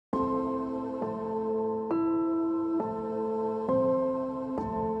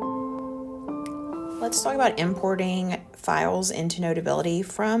Let's talk about importing files into Notability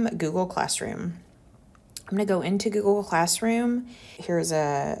from Google Classroom. I'm going to go into Google Classroom. Here's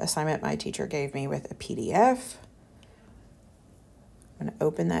an assignment my teacher gave me with a PDF. I'm going to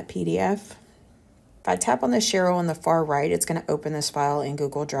open that PDF. If I tap on the arrow on the far right, it's going to open this file in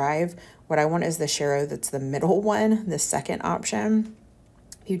Google Drive. What I want is the arrow that's the middle one, the second option.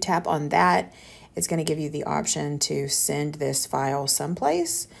 If you tap on that, it's going to give you the option to send this file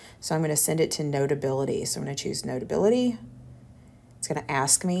someplace. So I'm going to send it to Notability. So I'm going to choose Notability. It's going to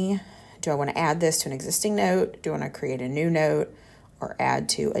ask me, do I want to add this to an existing note? Do I want to create a new note or add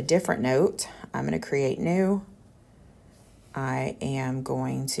to a different note? I'm going to create new. I am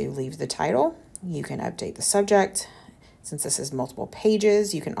going to leave the title. You can update the subject. Since this is multiple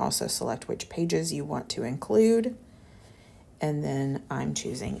pages, you can also select which pages you want to include. And then I'm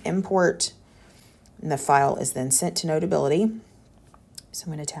choosing import. And the file is then sent to Notability. So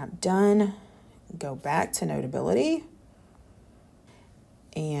I'm going to tap done, go back to Notability.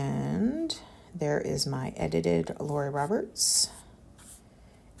 And there is my edited Lori Roberts.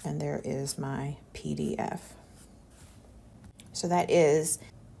 And there is my PDF. So that is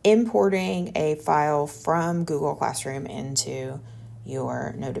importing a file from Google Classroom into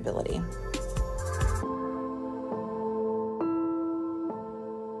your Notability.